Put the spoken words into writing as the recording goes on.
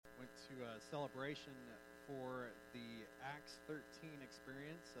celebration for the Acts 13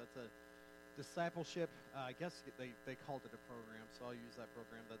 experience. That's a discipleship. I guess they called it a program, so I'll use that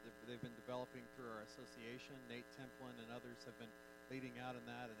program that they've been developing through our association. Nate Templin and others have been leading out in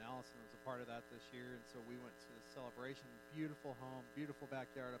that, and Allison was a part of that this year. And so we went to the celebration. Beautiful home, beautiful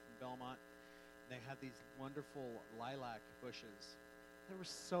backyard up in Belmont. And they had these wonderful lilac bushes. They were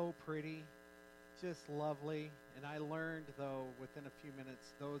so pretty, just lovely. And I learned, though, within a few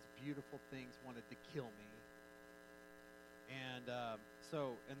minutes, those beautiful things wanted to kill me. And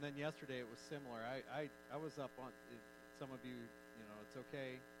and then yesterday it was similar. I was up on, some of you, it's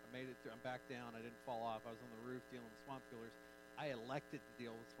okay. I made it through. I'm back down. I didn't fall off. I was on the roof dealing with swamp coolers. I elected to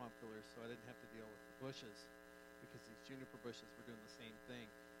deal with swamp coolers, so I didn't have to deal with the bushes, because these juniper bushes were doing the same thing.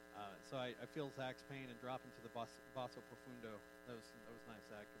 So I feel Zach's pain and drop into the basso profundo. That was nice,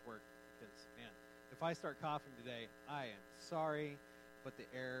 Zach. Good work. Because, man, if I start coughing today, I am sorry, but the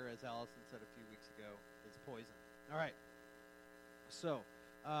air, as Allison said a few weeks ago, is poison. All right. So,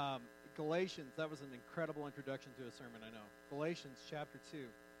 Galatians, that was an incredible introduction to a sermon, I know. Galatians chapter 2.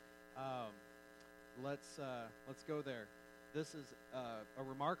 Let's go there. This is a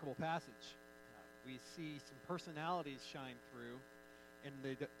remarkable passage. We see some personalities shine through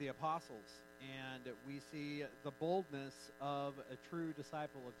in the apostles, and we see the boldness of a true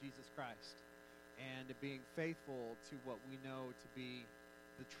disciple of Jesus Christ, and being faithful to what we know to be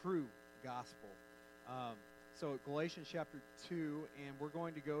the true gospel. So Galatians chapter 2, and we're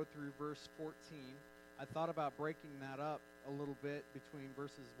going to go through verse 14. I thought about breaking that up a little bit between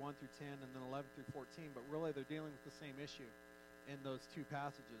verses 1 through 10 and then 11 through 14, but really they're dealing with the same issue in those two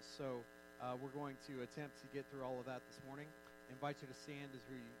passages. So we're going to attempt to get through all of that this morning. I invite you to stand as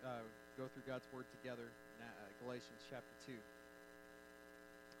we go through God's Word together in Galatians chapter 2.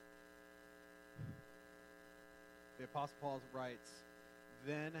 The Apostle Paul writes,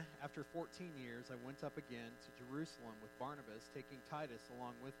 "Then, after 14 years, I went up again to Jerusalem with Barnabas, taking Titus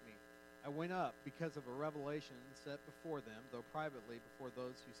along with me. I went up because of a revelation set before them, though privately before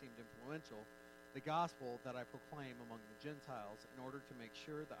those who seemed influential, the gospel that I proclaim among the Gentiles, in order to make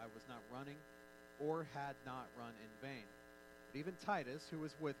sure that I was not running or had not run in vain. But even Titus, who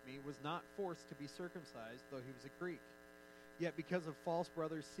was with me, was not forced to be circumcised, though he was a Greek. Yet because of false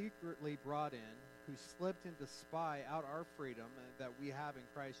brothers secretly brought in, who slipped in to spy out our freedom that we have in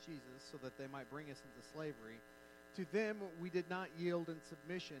Christ Jesus, so that they might bring us into slavery, to them we did not yield in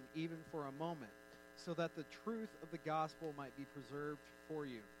submission even for a moment, so that the truth of the gospel might be preserved for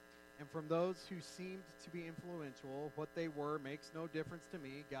you. And from those who seemed to be influential, what they were makes no difference to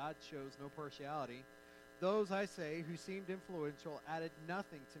me. God shows no partiality. Those, I say, who seemed influential added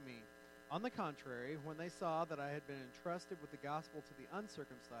nothing to me. On the contrary, when they saw that I had been entrusted with the gospel to the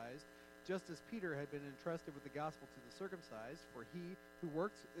uncircumcised, just as Peter had been entrusted with the gospel to the circumcised, for he who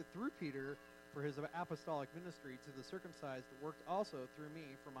worked through Peter for his apostolic ministry to the circumcised worked also through me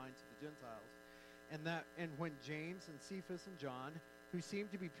for mine to the Gentiles. And when James and Cephas and John, who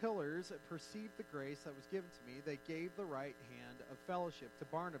seemed to be pillars, perceived the grace that was given to me, they gave the right hand of fellowship to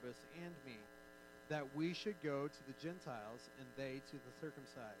Barnabas and me, that we should go to the Gentiles and they to the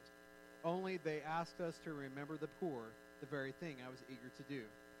circumcised. Only they asked us to remember the poor, the very thing I was eager to do.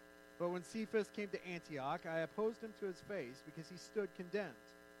 But when Cephas came to Antioch, I opposed him to his face, because he stood condemned.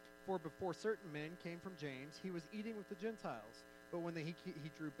 For before certain men came from James, he was eating with the Gentiles. But when he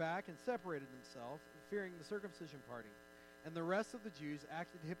drew back and separated himself, fearing the circumcision party. And the rest of the Jews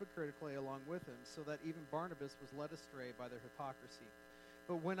acted hypocritically along with him, so that even Barnabas was led astray by their hypocrisy.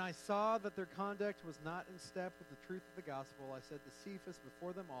 But when I saw that their conduct was not in step with the truth of the gospel, I said to Cephas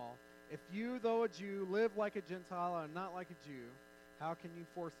before them all, if you, though a Jew, live like a Gentile and not like a Jew, how can you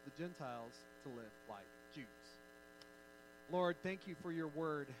force the Gentiles to live like Jews? Lord, thank you for your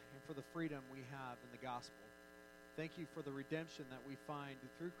word and for the freedom we have in the gospel. Thank you for the redemption that we find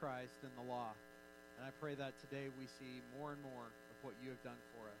through Christ and the law. And I pray that today we see more and more of what you have done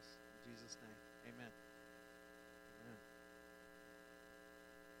for us. In Jesus' name, amen. Amen.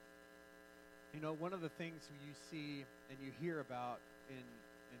 You know, one of the things you see and you hear about in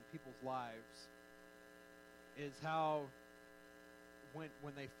people's lives is how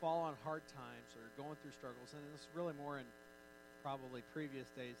when they fall on hard times or going through struggles, and it's really more in probably previous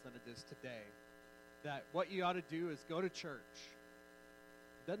days than it is today, that what you ought to do is go to church.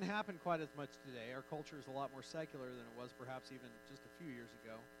 It doesn't happen quite as much today. Our culture is a lot more secular than it was perhaps even just a few years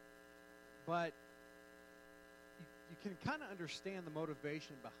ago. But you can kind of understand the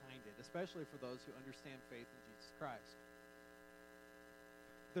motivation behind it, especially for those who understand faith in Jesus Christ.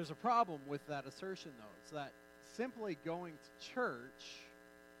 There's a problem with that assertion, though. It's that simply going to church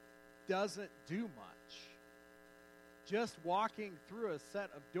doesn't do much. just walking through a set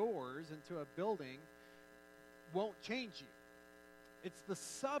of doors into a building won't change you. It's the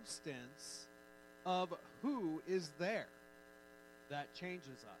substance of who is there that changes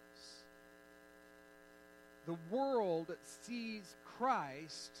us. The world sees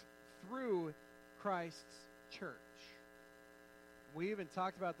Christ through Christ's church. We even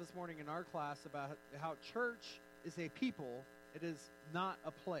talked about this morning in our class about how church is a people, it is not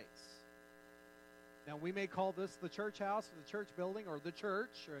a place. Now, we may call this the church house or the church building or the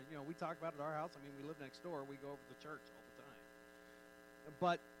church. Or, we talk about it at our house. I mean, we live next door. We go over to the church all the time.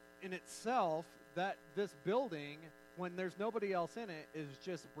 But in itself, that this building, when there's nobody else in it, is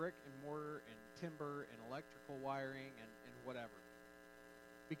just brick and mortar and timber and electrical wiring and whatever.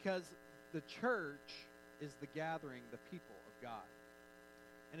 Because the church is the gathering, the people of God.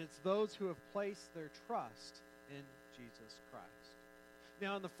 And it's those who have placed their trust in Jesus Christ.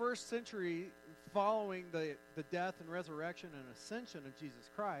 Now, in the first century, following the death and resurrection and ascension of Jesus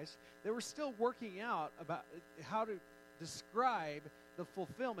Christ, they were still working out about how to describe the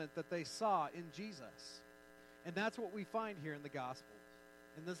fulfillment that they saw in Jesus. And that's what we find here in the Gospels.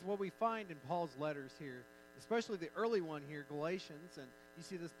 And this is what we find in Paul's letters here, especially the early one here, Galatians. And you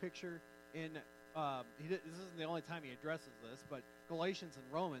see this picture in, this isn't the only time he addresses this, but Galatians and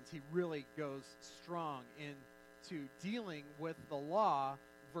Romans, he really goes strong into dealing with the law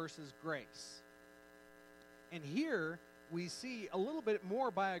versus grace. And here we see a little bit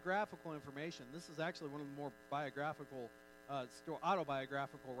more biographical information. This is actually one of the more biographical,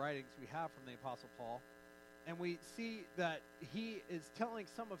 autobiographical writings we have from the Apostle Paul. And we see that he is telling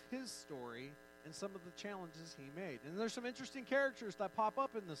some of his story and some of the challenges he made. And there's some interesting characters that pop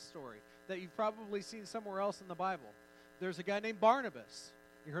up in this story that you've probably seen somewhere else in the Bible. There's a guy named Barnabas.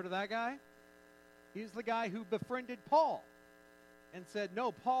 You heard of that guy? He's the guy who befriended Paul and said,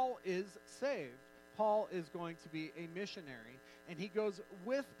 no, Paul is saved. Paul is going to be a missionary. And he goes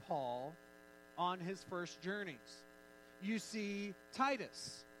with Paul on his first journeys. You see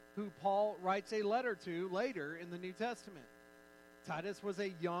Titus, who Paul writes a letter to later in the New Testament. Titus was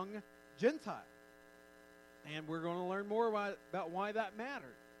a young Gentile. And we're going to learn more about why that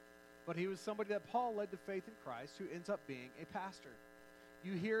mattered. But he was somebody that Paul led to faith in Christ, who ends up being a pastor.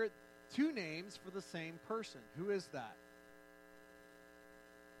 You hear two names for the same person. Who is that?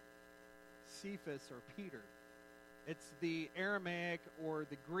 Cephas or Peter. It's the Aramaic or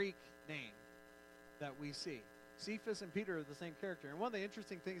the Greek name that we see. Cephas and Peter are the same character. And one of the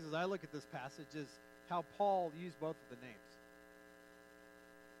interesting things as I look at this passage is how Paul used both of the names.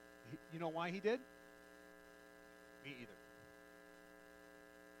 You know why he did? Me either.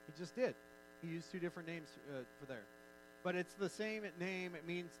 He just did. He used two different names for there. But it's the same name. It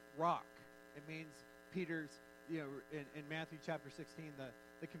means rock. It means Peter's, in Matthew chapter 16,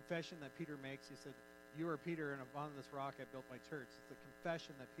 the confession that Peter makes, he said, you are Peter, and upon this rock I built my church. It's the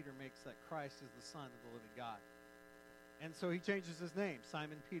confession that Peter makes that Christ is the Son of the living God. And so he changes his name,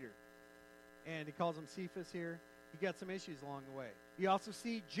 Simon Peter. And he calls him Cephas here. He got some issues along the way. You also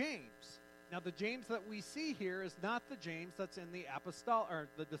see James. Now, the James that we see here is not the James that's in the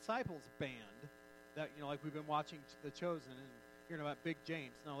the disciples band that, like we've been watching The Chosen and hearing about Big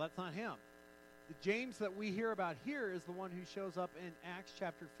James. No, that's not him. The James that we hear about here is the one who shows up in Acts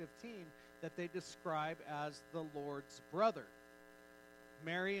chapter 15 that they describe as the Lord's brother.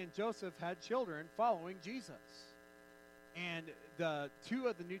 Mary and Joseph had children following Jesus. And the two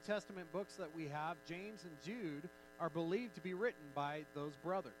of the New Testament books that we have, James and Jude, are believed to be written by those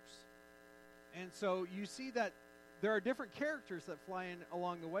brothers. And so you see that there are different characters that fly in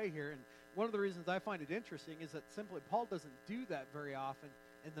along the way here. And one of the reasons I find it interesting is that simply Paul doesn't do that very often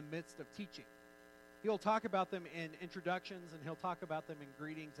in the midst of teaching. He'll talk about them in introductions, and he'll talk about them in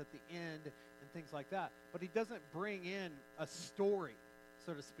greetings at the end and things like that. But he doesn't bring in a story,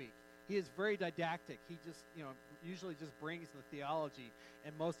 so to speak. He is very didactic. He just, usually just brings the theology,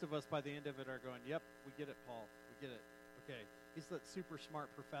 and most of us by the end of it are going, yep, we get it, Paul. We get it. Okay. He's that super smart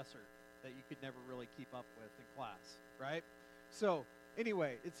professor that you could never really keep up with in class, right? So,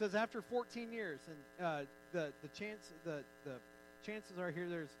 anyway, it says after 14 years, and the chances are here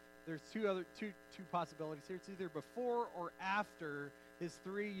there's two possibilities here. It's either before or after his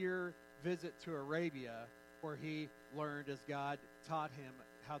 3-year visit to Arabia, where he learned as God taught him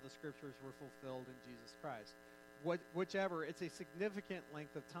how the scriptures were fulfilled in Jesus Christ. Whichever, it's a significant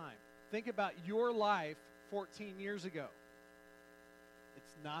length of time. Think about your life 14 years ago.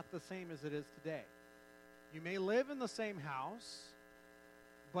 It's not the same as it is today. You may live in the same house,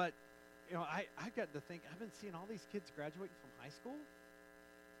 but I've got to think, I've been seeing all these kids graduating from high school.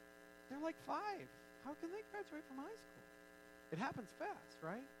 They're like 5. How can they graduate from high school? It happens fast,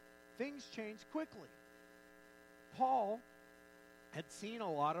 right? Things change quickly. Paul had seen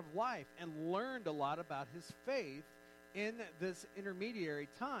a lot of life and learned a lot about his faith in this intermediary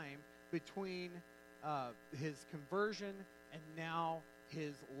time between his conversion and now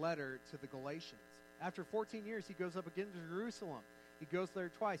his letter to the Galatians. After 14 years, he goes up again to Jerusalem. He goes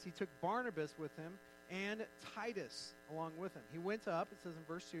there twice. He took Barnabas with him and Titus along with him. He went up, it says in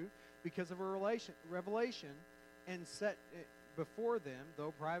verse 2, because of a revelation, and set before them,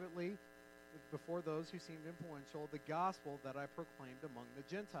 though privately, before those who seemed influential, the gospel that I proclaimed among the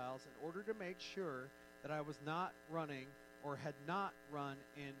Gentiles, in order to make sure that I was not running or had not run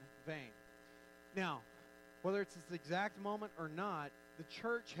in vain. Now, whether it's this exact moment or not, the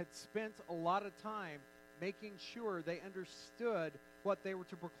church had spent a lot of time making sure they understood what they were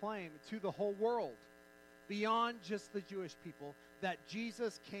to proclaim to the whole world, beyond just the Jewish people, that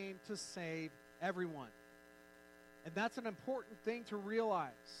Jesus came to save everyone. And that's an important thing to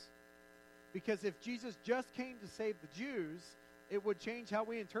realize. Because if Jesus just came to save the Jews, it would change how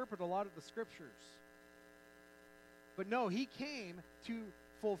we interpret a lot of the scriptures. But no, he came to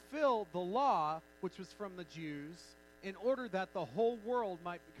fulfill the law, which was from the Jews, in order that the whole world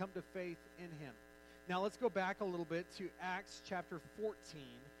might come to faith in him. Now let's go back a little bit to Acts chapter 14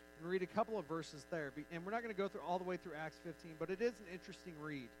 and read a couple of verses there. And we're not going to go through all the way through Acts 15, but it is an interesting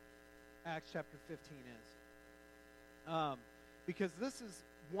read. Acts chapter 15 is. Because this is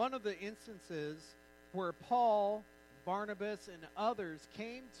one of the instances where Paul, Barnabas, and others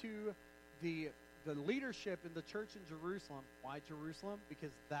came to the leadership in the church in Jerusalem. Why Jerusalem?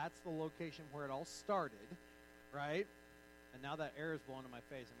 Because that's the location where it all started, right? And now that air is blowing in my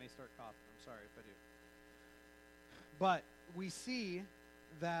face, I may start coughing. I'm sorry if I do. But we see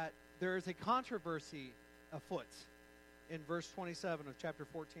that there is a controversy afoot in verse 27 of chapter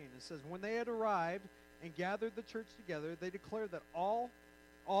 14. It says, when they had arrived and gathered the church together, they declared that all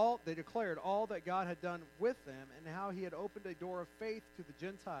that God had done with them, and how he had opened a door of faith to the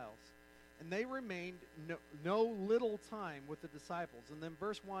Gentiles. And they remained no little time with the disciples. And then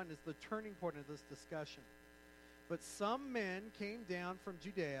verse 1 is the turning point of this discussion. But some men came down from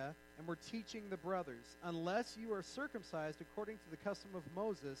Judea and were teaching the brothers, unless you are circumcised according to the custom of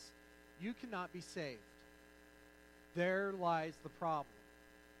Moses, you cannot be saved. There lies the problem.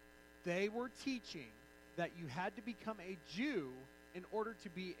 They were teaching that you had to become a Jew in order to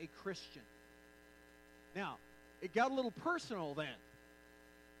be a Christian. Now, it got a little personal then,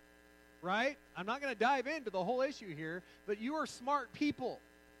 right? I'm not going to dive into the whole issue here, but you are smart people.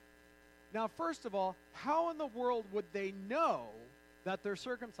 Now, first of all, how in the world would they know that they're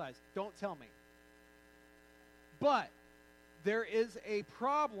circumcised? Don't tell me. But there is a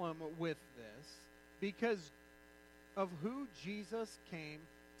problem with this because of who Jesus came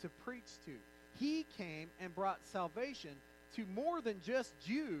to preach to. He came and brought salvation to more than just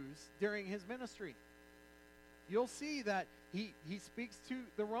Jews during his ministry. You'll see that he speaks to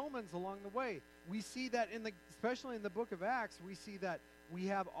the Romans along the way. We see that especially in the book of Acts, we see that we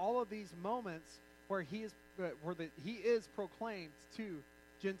have all of these moments where he is proclaimed to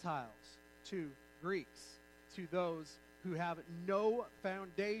Gentiles, to Greeks, to those who have no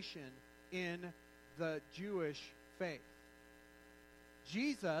foundation in the Jewish faith.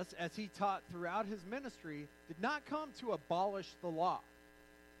 Jesus, as he taught throughout his ministry, did not come to abolish the law,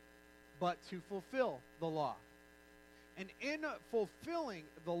 but to fulfill the law. And in fulfilling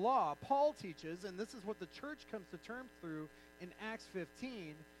the law, Paul teaches, and this is what the church comes to terms through in Acts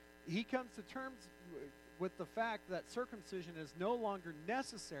 15, he comes to terms with the fact that circumcision is no longer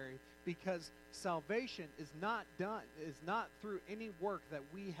necessary because salvation is not through any work that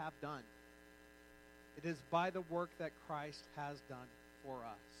we have done. It is by the work that Christ has done for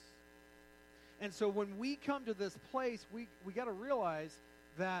us. And so when we come to this place, we got to realize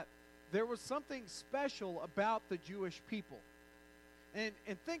that there was something special about the Jewish people. And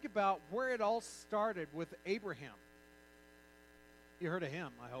think about where it all started with Abraham. You heard of him,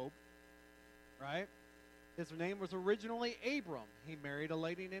 I hope, right? His name was originally Abram. He married a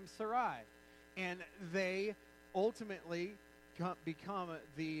lady named Sarai. And they ultimately become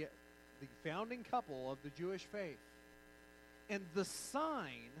the founding couple of the Jewish faith. And the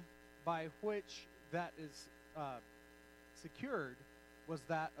sign by which that is secured was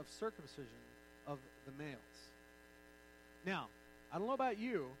that of circumcision of the males. Now, I don't know about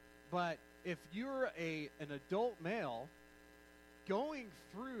you, but if you're an adult male, going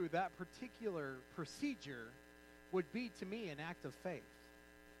through that particular procedure would be, to me, an act of faith.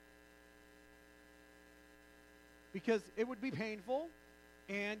 Because it would be painful,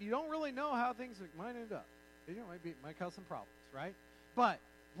 and you don't really know how things might end up. It might cause some problems, right? But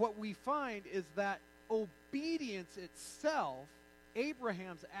what we find is that obedience itself,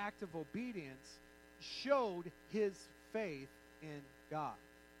 Abraham's act of obedience, showed his faith in God.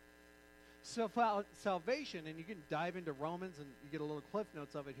 So salvation, and you can dive into Romans and you get a little cliff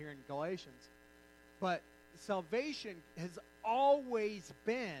notes of it here in Galatians, but salvation has always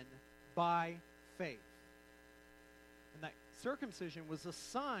been by faith. And that circumcision was a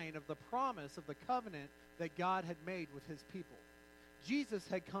sign of the promise of the covenant that God had made with his people. Jesus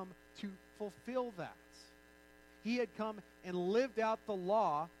had come to fulfill that. He had come and lived out the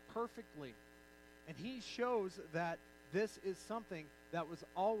law perfectly. And he shows that this is something that was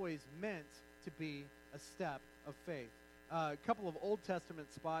always meant to be a step of faith. A couple of Old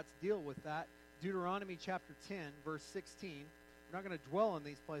Testament spots deal with that. Deuteronomy chapter 10, verse 16. We're not going to dwell on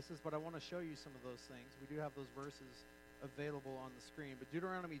these places, but I want to show you some of those things. We do have those verses available on the screen. But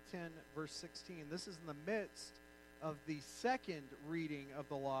Deuteronomy 10, verse 16, this is in the midst of the second reading of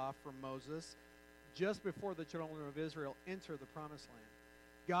the law from Moses, just before the children of Israel enter the promised land.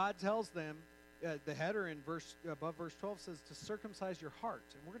 God tells them, the header in above verse 12 says to circumcise your heart.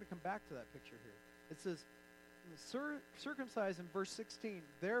 And we're going to come back to that picture here. It says, circumcise in verse 16,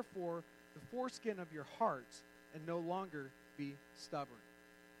 therefore the foreskin of your hearts, and no longer be stubborn.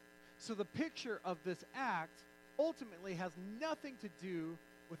 So the picture of this act ultimately has nothing to do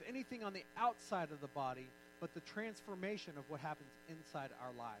with anything on the outside of the body, but the transformation of what happens inside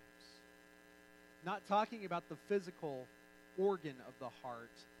our lives. Not talking about the physical organ of the heart,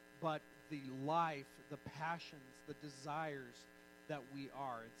 but the life, the passions, the desires that we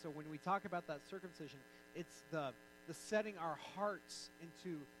are. And so when we talk about that circumcision, it's the setting our hearts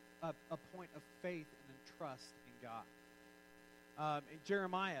into a point of faith and trust in God. In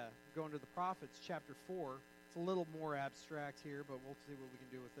Jeremiah, going to the prophets, chapter 4, it's a little more abstract here, but we'll see what we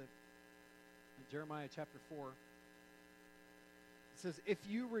can do with it. In Jeremiah chapter 4, it says, if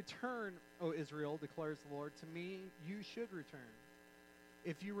you return, O Israel, declares the Lord, to me you should return.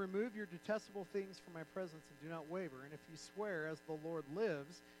 If you remove your detestable things from my presence and do not waver, and if you swear as the Lord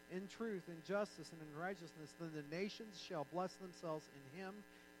lives, in truth, in justice, and in righteousness, then the nations shall bless themselves in him,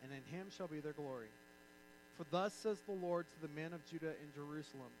 and in him shall be their glory. For thus says the Lord to the men of Judah and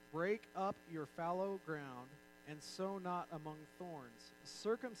Jerusalem, break up your fallow ground, and sow not among thorns.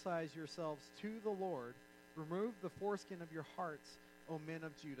 Circumcise yourselves to the Lord. Remove the foreskin of your hearts, O men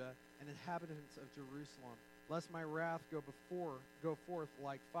of Judah and inhabitants of Jerusalem, lest my wrath go forth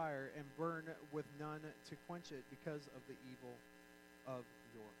like fire and burn with none to quench it because of the evil of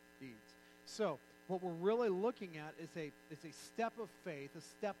your deeds. So what we're really looking at is a step of faith, a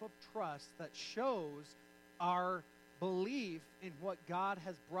step of trust that shows our belief in what God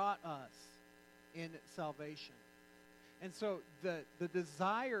has brought us in salvation. And so the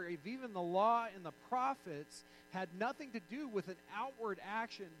desire of even the law and the prophets had nothing to do with an outward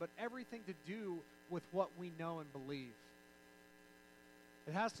action, but everything to do with what we know and believe.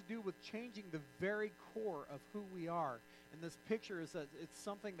 It has to do with changing the very core of who we are. And this picture is that it's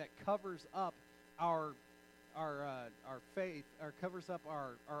something that covers up our faith, or covers up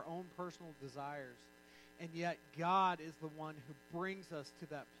our own personal desires. And yet God is the one who brings us to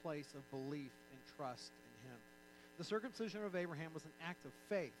that place of belief and trust in him. The circumcision of Abraham was an act of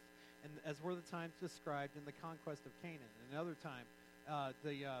faith, and as were the times described in the conquest of Canaan. Another time,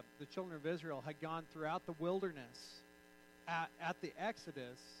 the children of Israel had gone throughout the wilderness at the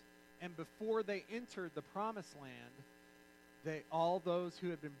Exodus, and before they entered the promised land, all those who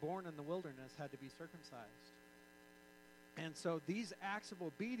had been born in the wilderness had to be circumcised. And so these acts of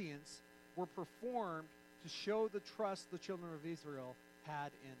obedience were performed to show the trust the children of Israel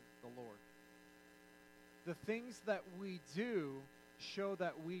had in the Lord. The things that we do show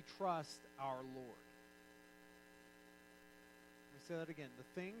that we trust our Lord. Let me say that again.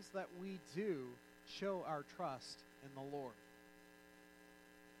 The things that we do show our trust in the Lord.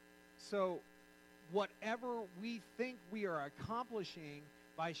 So whatever we think we are accomplishing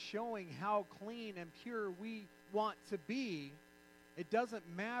by showing how clean and pure we want to be, it doesn't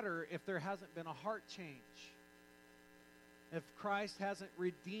matter if there hasn't been a heart change. If Christ hasn't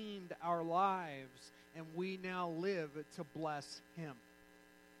redeemed our lives and we now live to bless him.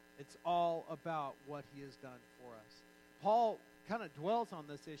 It's all about what he has done for us. Paul kind of dwells on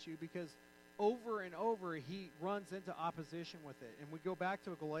this issue because over and over he runs into opposition with it. And we go back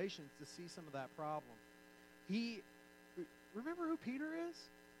to Galatians to see some of that problem. Remember who Peter is?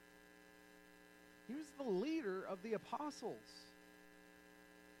 He was the leader of the apostles.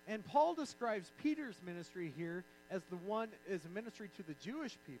 And Paul describes Peter's ministry here as a ministry to the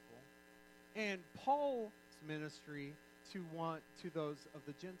Jewish people, and Paul's ministry to those of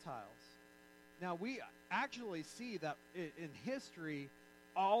the Gentiles. Now we actually see that in history,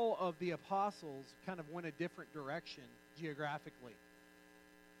 all of the apostles kind of went a different direction geographically.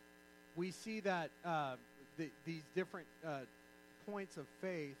 we see that these different points of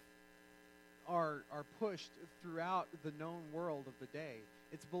faith are pushed throughout the known world of the day.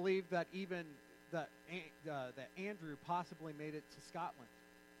 It's believed that even that Andrew possibly made it to Scotland.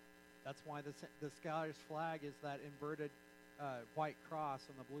 That's why the Scottish flag is that inverted white cross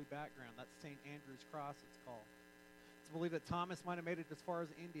on the blue background. That's St. Andrew's Cross, it's called. It's believed that Thomas might have made it as far as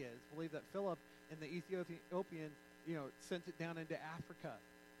India. It's believed that Philip and the Ethiopian, sent it down into Africa.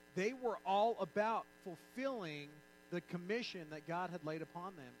 They were all about fulfilling the commission that God had laid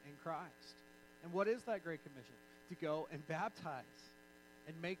upon them in Christ. And what is that Great Commission? To go and baptize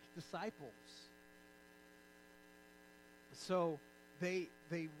and make disciples. So they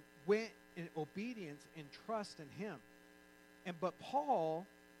went in obedience and trust in him. But Paul,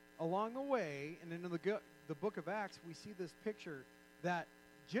 along the way, and in the book of Acts, we see this picture that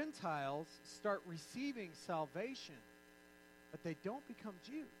Gentiles start receiving salvation, but they don't become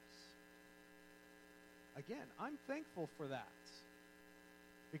Jews. Again, I'm thankful for that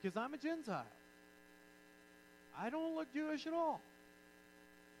because I'm a Gentile. I don't look Jewish at all.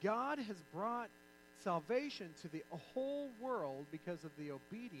 God has brought salvation to the whole world because of the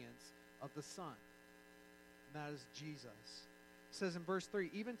obedience of the Son. And that is Jesus. It says in verse 3,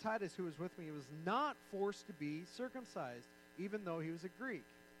 even Titus, who was with me, was not forced to be circumcised, even though he was a Greek.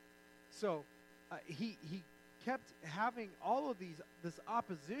 So he kept having all of this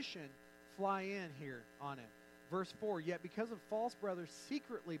opposition fly in here on him. Verse 4, yet because of false brothers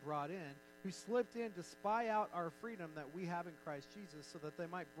secretly brought in, who slipped in to spy out our freedom that we have in Christ Jesus, so that they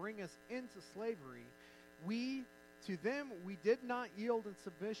might bring us into slavery, to them we did not yield in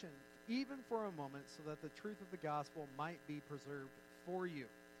submission, even for a moment, so that the truth of the gospel might be preserved for you.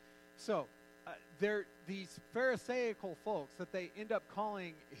 So, these Pharisaical folks that they end up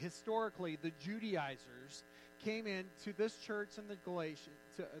calling historically the Judaizers came into this church in the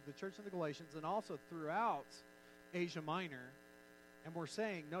Galatians, and also throughout Asia Minor, and we're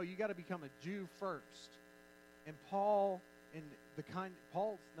saying, no, you got to become a Jew first. And Paul's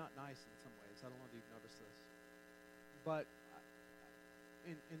not nice in some ways. I don't know if you've noticed this, but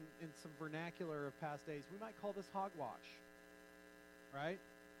in some vernacular of past days, we might call this hogwash, right?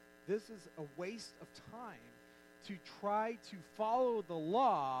 This is a waste of time to try to follow the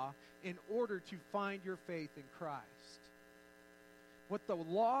law in order to find your faith in Christ. What the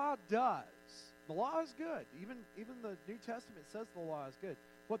law does, the law is good. Even the New Testament says the law is good.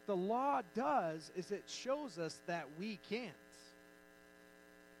 What the law does is it shows us that we can't.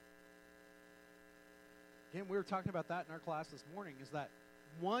 Again, we were talking about that in our class this morning, is that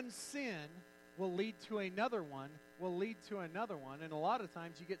one sin will lead to another one, will lead to another one, and a lot of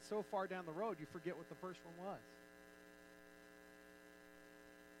times you get so far down the road you forget what the first one was.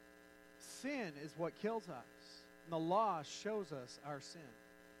 Sin is what kills us, and the law shows us our sin.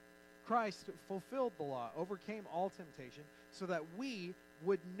 Christ fulfilled the law, overcame all temptation, so that we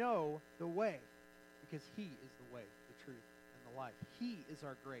would know the way, because he is the way, the truth, and the life. He is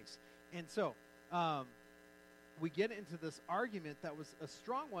our grace. And so, we get into this argument that was a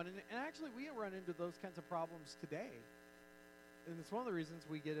strong one, and actually we run into those kinds of problems today. And it's one of the reasons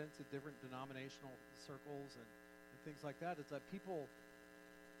we get into different denominational circles and things like that, is that people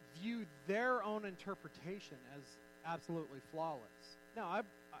view their own interpretation as absolutely flawless. Now,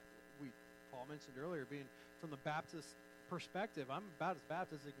 Paul mentioned earlier, being from the Baptist perspective, I'm about as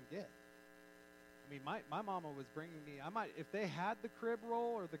Baptist as it can get. I mean, my mama was bringing me, if they had the crib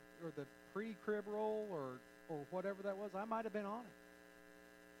roll or the pre-crib roll or whatever that was, I might have been on it.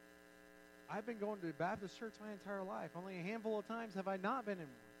 I've been going to Baptist church my entire life. Only a handful of times have I not been in one.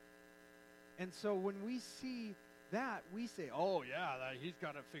 And so when we see that, we say, oh, yeah, he's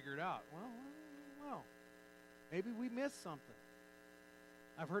got it figured out. Well, maybe we missed something.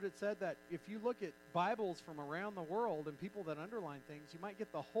 I've heard it said that if you look at Bibles from around the world and people that underline things, you might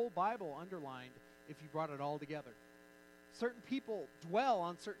get the whole Bible underlined if you brought it all together. Certain people dwell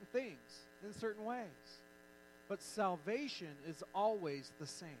on certain things in certain ways. But salvation is always the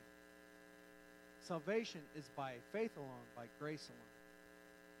same. Salvation is by faith alone, by grace alone,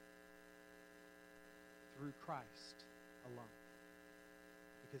 through Christ alone,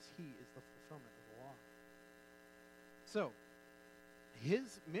 because he is the fulfillment of the law. So,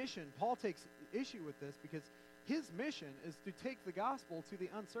 his mission, Paul takes issue with this because his mission is to take the gospel to the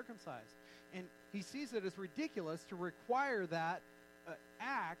uncircumcised. And he sees it as ridiculous to require that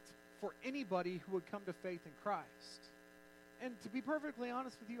act for anybody who would come to faith in Christ. And to be perfectly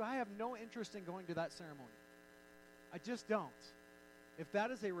honest with you, I have no interest in going to that ceremony. I just don't. If that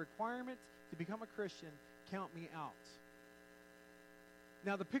is a requirement to become a Christian, count me out.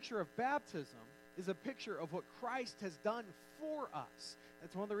 Now, the picture of baptism is a picture of what Christ has done for us.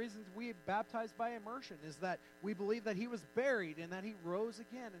 That's one of the reasons we baptize by immersion, is that we believe that he was buried and that he rose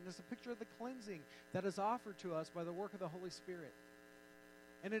again. And it's a picture of the cleansing that is offered to us by the work of the Holy Spirit.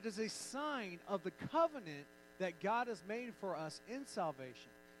 And it is a sign of the covenant that God has made for us in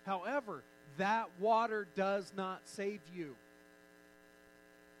salvation. However, that water does not save you.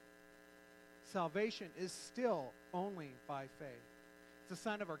 Salvation is still only by faith. It's a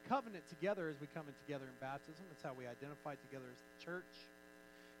sign of our covenant together as we come in together in baptism. It's how we identify together as the church.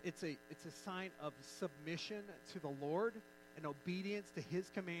 It's a sign of submission to the Lord and obedience to his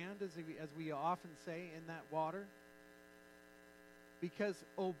command, as we often say in that water. Because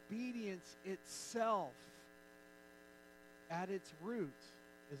obedience itself, at its root,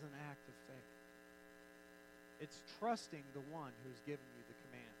 is an act of faith. It's trusting the one who's given you the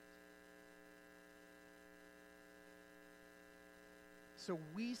command. So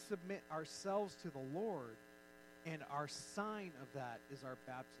we submit ourselves to the Lord, and our sign of that is our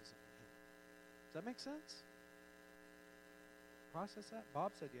baptism in him. Does that make sense? Process that?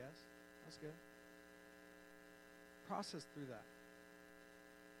 Bob said yes. That's good. Process through that.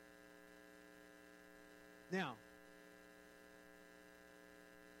 Now,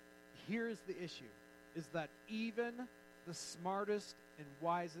 here's the issue, is that even the smartest and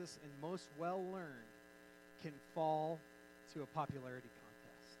wisest and most well-learned can fall to a popularity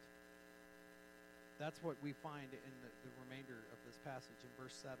contest. That's what we find in the remainder of this passage in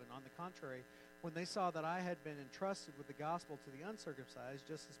verse 7. On the contrary, when they saw that I had been entrusted with the gospel to the uncircumcised,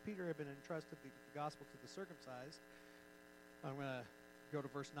 just as Peter had been entrusted with the gospel to the circumcised, I'm going to go to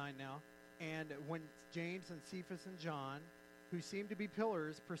verse 9 now. And when James and Cephas and John, who seemed to be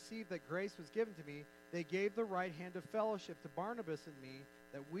pillars, perceived that grace was given to me, they gave the right hand of fellowship to Barnabas and me,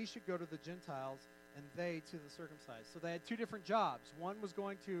 that we should go to the Gentiles and they to the circumcised. So they had two different jobs. One was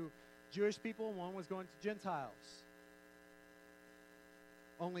going to Jewish people, and one was going to Gentiles.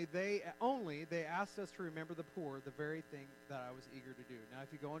 Only they asked us to remember the poor, the very thing that I was eager to do. Now,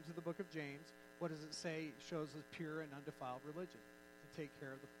 if you go into the book of James, what does it say? It shows us pure and undefiled religion, to take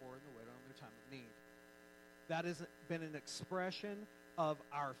care of the poor and the widow in their time of need. That has been an expression of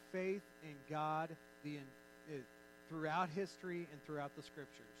our faith in God throughout history and throughout the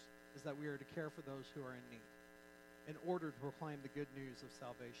Scriptures, is that we are to care for those who are in need in order to proclaim the good news of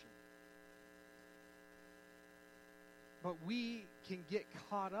salvation. But we can get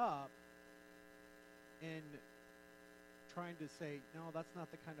caught up in trying to say, no, that's not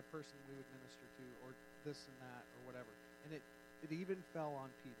the kind of person we would minister to, or this and that, or whatever. And it even fell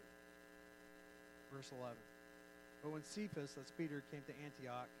on Peter. Verse 11. But when Cephas, that's Peter, came to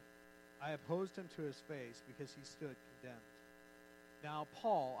Antioch, I opposed him to his face because he stood condemned. Now,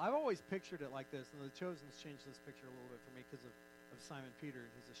 Paul, I've always pictured it like this, and the Chosen's changed this picture a little bit for me because of Simon Peter, and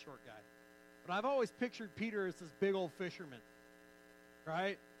he's a short guy. But I've always pictured Peter as this big old fisherman,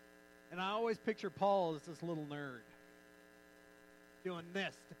 right? And I always picture Paul as this little nerd doing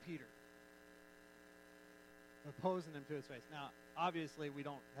this to Peter, opposing him to his face. Now, obviously, we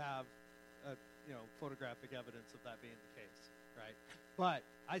don't have photographic evidence of that being the case, right? But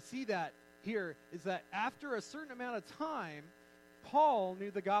I see that here is that after a certain amount of time, Paul knew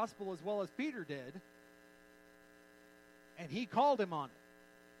the gospel as well as Peter did, and he called him on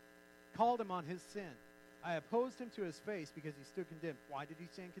it. Called him on his sin. I opposed him to his face because he stood condemned. Why did he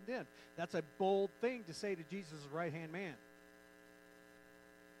stand condemned? That's a bold thing to say to Jesus' right-hand man.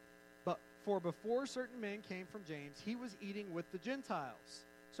 But for before certain men came from James, he was eating with the Gentiles.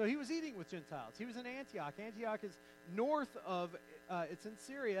 So he was eating with Gentiles. He was in Antioch. Antioch is north of, it's in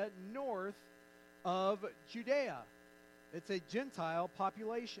Syria, north of Judea. It's a Gentile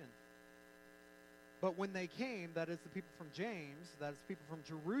population. But when they came, that is the people from James, that is the people from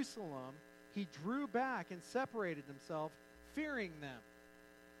Jerusalem, he drew back and separated himself, fearing them.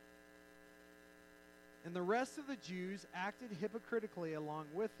 And the rest of the Jews acted hypocritically along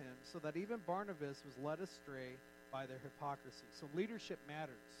with him, so that even Barnabas was led astray by their hypocrisy. So leadership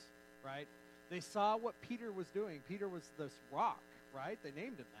matters, right? They saw what Peter was doing. Peter was this rock, right? They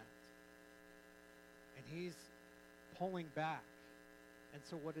named him that. And he's pulling back. And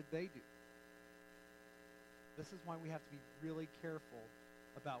so what did they do? This is why we have to be really careful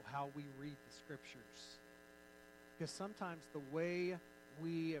about how we read the Scriptures. Because sometimes the way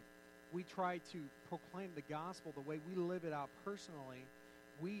we try to proclaim the gospel, the way we live it out personally,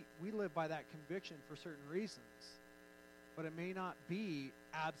 we live by that conviction for certain reasons. But it may not be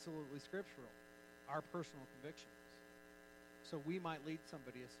absolutely scriptural, our personal convictions. So we might lead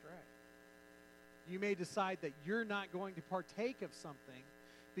somebody astray. You may decide that you're not going to partake of something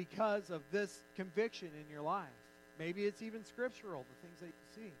because of this conviction in your life. Maybe it's even scriptural, the things that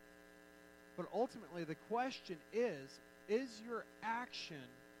you see. But ultimately, the question is your action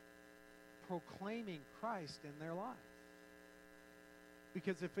proclaiming Christ in their life?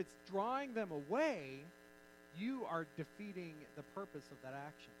 Because if it's drawing them away, you are defeating the purpose of that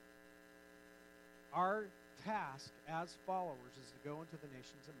action. Our task as followers is to go into the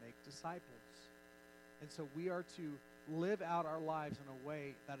nations and make disciples. And so we are to live out our lives in a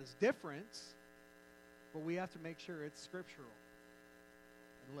way that is different, but we have to make sure it's scriptural.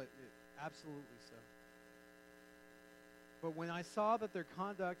 Absolutely so. But when I saw that their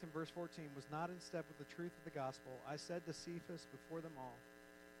conduct in verse 14 was not in step with the truth of the gospel, I said to Cephas before them all,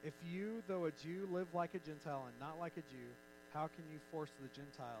 if you, though a Jew, live like a Gentile and not like a Jew, how can you force the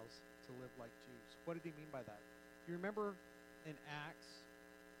Gentiles to live like Jews? What did he mean by that? You remember in Acts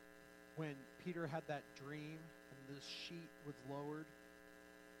when Peter had that dream and the sheet was lowered?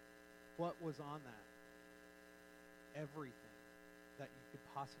 What was on that? Everything that you could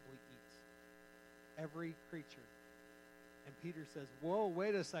possibly eat. Every creature. And Peter says, whoa,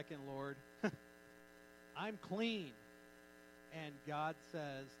 wait a second, Lord. I'm clean. And God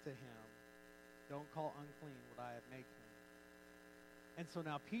says to him, don't call unclean what I have made clean. And so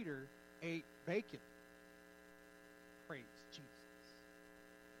now Peter ate bacon. Praise Jesus.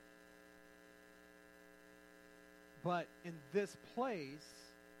 But in this place,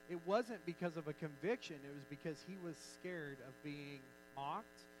 it wasn't because of a conviction. It was because he was scared of being mocked.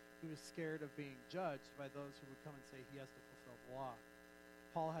 He was scared of being judged by those who would come and say he has to fulfill the law.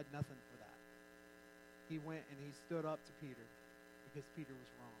 Paul had nothing for that. He went and he stood up to Peter because Peter was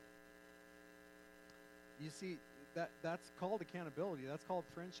wrong. You see, that's called accountability. That's called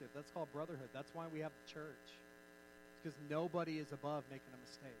friendship. That's called brotherhood. That's why we have the church. Because nobody is above making a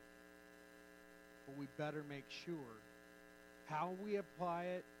mistake. But we better make sure how we apply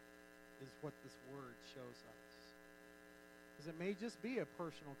it is what this word shows us. Because it may just be a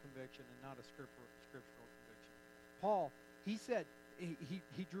personal conviction and not a scriptural conviction. Paul, he said,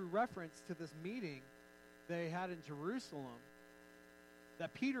 he drew reference to this meeting they had in Jerusalem,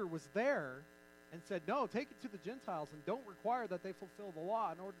 that Peter was there and said, no, take it to the Gentiles and don't require that they fulfill the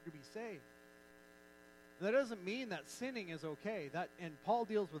law in order to be saved. That doesn't mean that sinning is okay. And Paul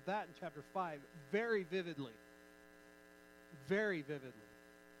deals with that in chapter 5 very vividly. Very vividly.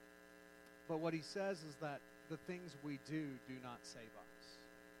 But what he says is that the things we do not save us.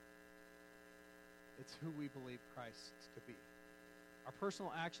 It's who we believe Christ to be. Our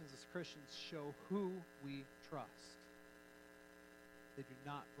personal actions as Christians show who we trust. They do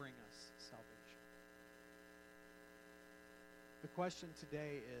not bring us salvation. The question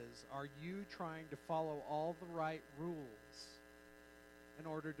today is, are you trying to follow all the right rules in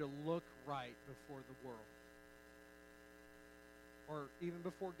order to look right before the world? Or even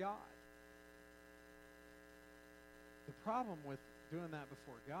before God? The problem with doing that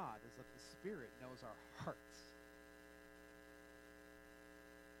before God is that the Spirit knows our hearts.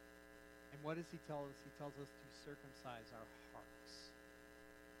 And what does he tell us? He tells us to circumcise our hearts,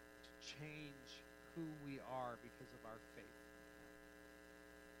 to change who we are because of our faith,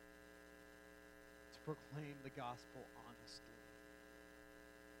 to proclaim the gospel honestly,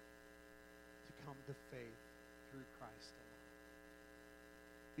 to come to faith through Christ alone.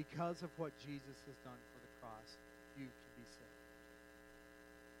 Because of what Jesus has done for the cross, you can be saved.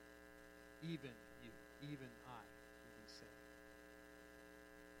 Even you, even I can be saved.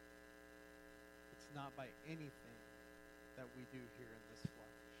 It's not by anything that we do here in this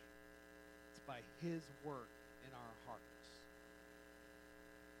flesh. It's by his work in our hearts.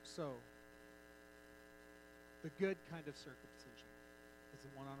 So, the good kind of circumcision is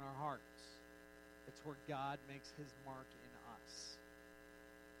the one on our hearts. It's where God makes his mark in us.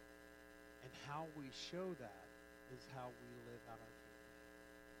 And how we show that is how we live out our faith.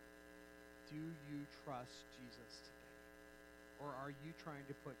 Do you trust Jesus today? Or are you trying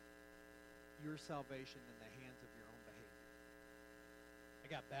to put your salvation in the hands of your own behavior?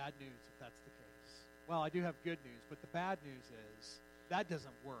 I got bad news if that's the case. Well, I do have good news, but the bad news is that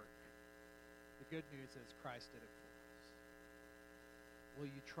doesn't work. The good news is Christ did it for us.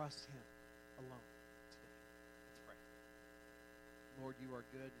 Will you trust him alone today? Let's pray. Lord, you are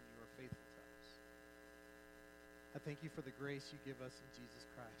good and you are faithful to us. I thank you for the grace you give us in Jesus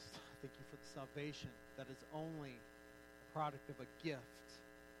Christ. I thank you for the salvation that is only a product of a gift,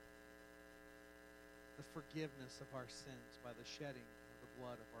 the forgiveness of our sins by the shedding of the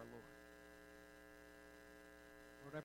blood of our Lord.